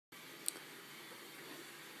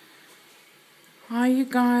Hi you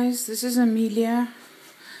guys, this is Amelia.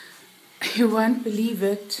 You won't believe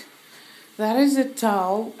it. That is a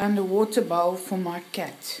towel and a water bowl for my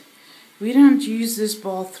cat. We don't use this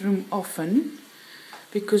bathroom often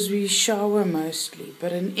because we shower mostly.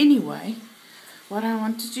 But anyway, what I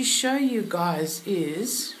wanted to show you guys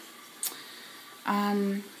is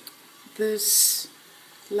this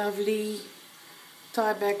lovely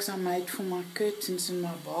tie bags I made for my curtains in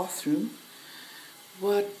my bathroom.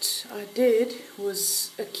 What I did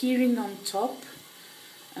was a keyring on top,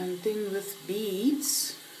 and then with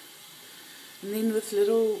beads, and then with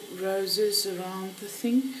little roses around the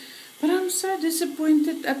thing. But I'm so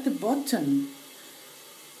disappointed at the bottom.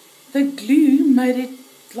 The glue made it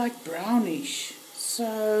like brownish.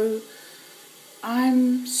 So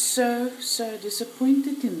I'm so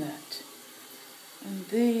disappointed in that. And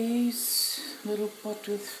there's a little pot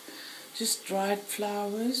with just dried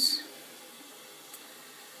flowers.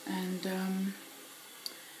 And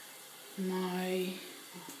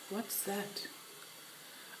what's that?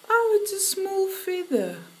 Oh, it's a small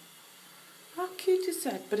feather. How cute is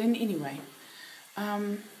that? But anyway,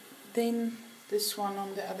 then this one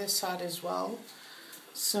on the other side as well.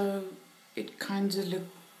 So it kind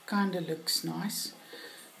of looks nice.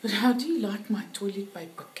 But how do you like my toilet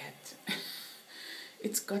paper, cat?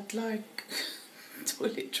 It's got like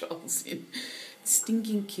toilet rolls in. It's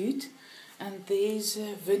stinking cute. And there's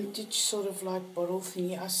a vintage sort of like bottle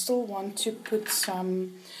thingy. I still want to put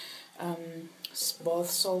some bath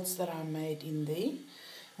salts that I made in there.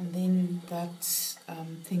 And then that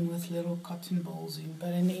thing with little cotton balls in.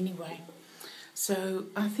 But anyway, so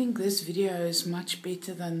I think this video is much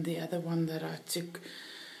better than the other one that I took.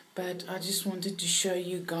 But I just wanted to show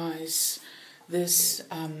you guys this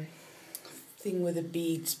thing with the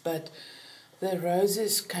beads. But the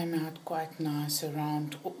roses came out quite nice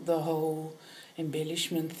around the whole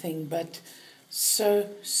embellishment thing, but so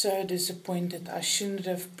disappointed. I shouldn't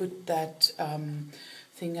have put that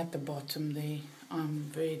thing at the bottom there.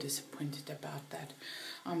 I'm very disappointed about that.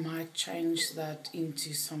 I might change that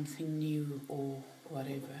into something new or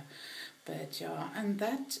whatever. But yeah, and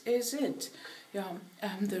that is it. Yeah,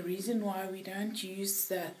 the reason why we don't use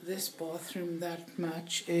this bathroom that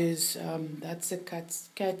much is that's a cat's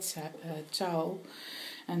towel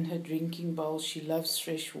and her drinking bowl. She loves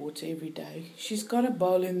fresh water every day. She's got a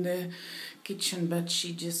bowl in the kitchen, but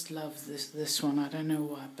she just loves this one. I don't know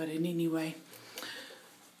why, but anyway,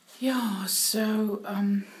 yeah. So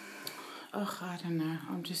I don't know.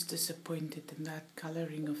 I'm just disappointed in that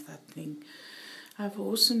coloring of that thing. Have an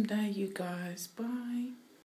awesome day, you guys. Bye.